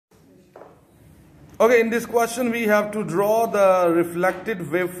Okay, in this question we have to draw the reflected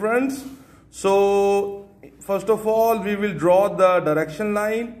wavefronts. So first of all we will draw the direction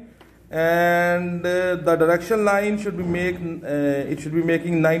line, and the direction line should be making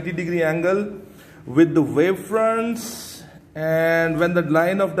 90-degree angle with the wavefronts. And when the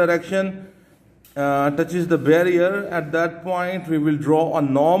line of direction touches the barrier, at that point we will draw a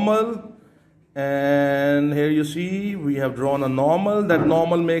normal. And here you see we have drawn a normal. That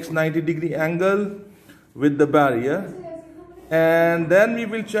normal makes 90-degree angle with the barrier. And then we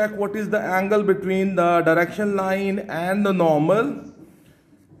will check what is the angle between the direction line and the normal.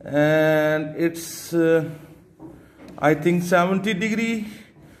 And it's I think 70-degree.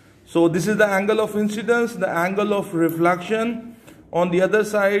 So this is the angle of incidence. The angle of reflection on the other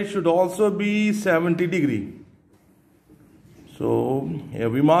side should also be 70-degree. So here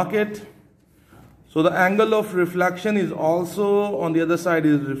we mark it. So the angle of reflection is also on the other side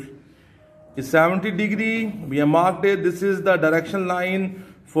is 70-degree. We have marked it. This is the direction line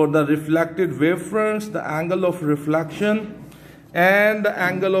for the reflected wavefronts. The angle of reflection and the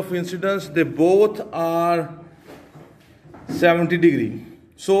angle of incidence, they both are 70-degree.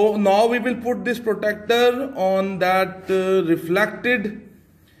 So now we will put this protector on that reflected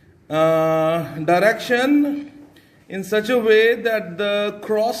direction in such a way that the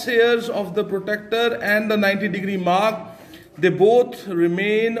crosshairs of the protector and the 90-degree mark, they both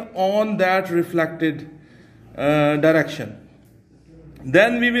remain on that reflected direction.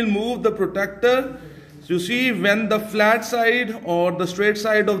 Then we will move the protector. So you see, when the flat side or the straight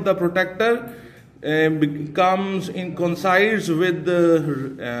side of the protector coincides with the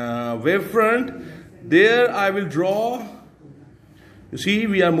wavefront, there I will draw. You see,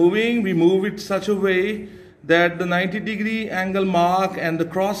 we are moving. We move it such a way that the 90-degree angle mark and the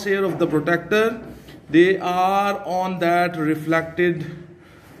crosshair of the protector, they are on that reflected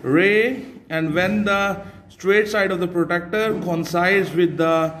ray. And when the straight side of the protector coincides with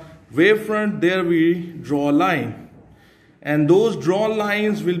the wavefront, there we draw a line. And those drawn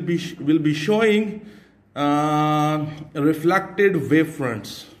lines will be showing reflected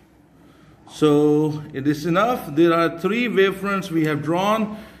wavefronts. So it is enough. There are 3 wavefronts we have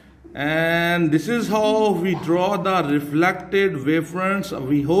drawn. And this is how we draw the reflected wavefronts.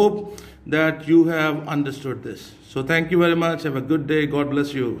 We hope that you have understood this. So thank you very much. Have a good day. God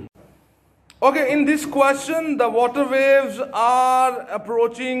bless you. Okay, in this question, the water waves are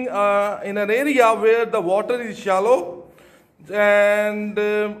approaching in an area where the water is shallow. And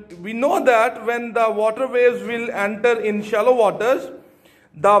we know that when the water waves will enter in shallow waters,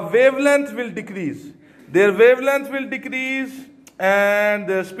 the wavelength will decrease. Their wavelength will decrease, and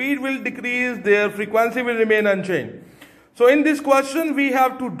their speed will decrease, their frequency will remain unchanged. So in this question, we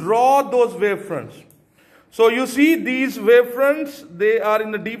have to draw those wavefronts. So you see these wavefronts, they are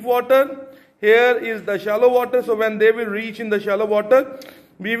in the deep water. Here is the shallow water. So when they will reach in the shallow water,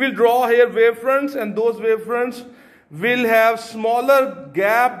 we will draw here wavefronts, and those wavefronts will have smaller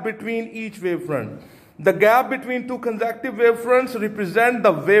gap between each wavefront. The gap between 2 consecutive wavefronts represent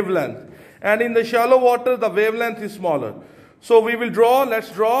the wavelength. And in the shallow water, the wavelength is smaller. So we will draw.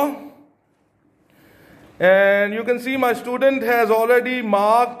 Let's draw. And you can see my student has already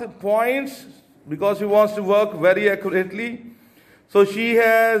marked points because he wants to work very accurately. So she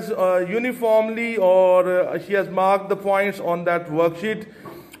has uniformly she has marked the points on that worksheet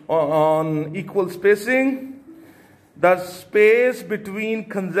on equal spacing. The space between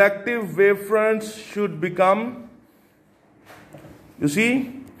consecutive wavefronts should become, you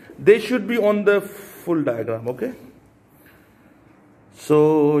see, they should be on the full diagram, okay?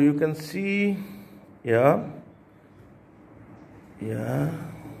 So you can see, yeah.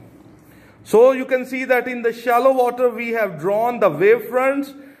 So you can see that in the shallow water we have drawn the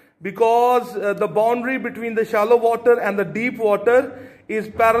wavefronts because the boundary between the shallow water and the deep water is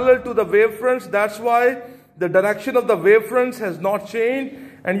parallel to the wavefronts. That's why the direction of the wavefronts has not changed.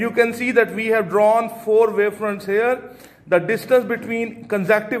 And you can see that we have drawn 4 wavefronts here. The distance between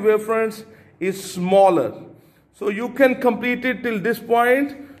consecutive wavefronts is smaller. So you can complete it till this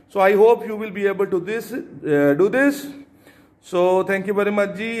point. So I hope you will be able to do this. So thank you very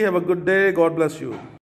much, Ji. Have a good day. God bless you.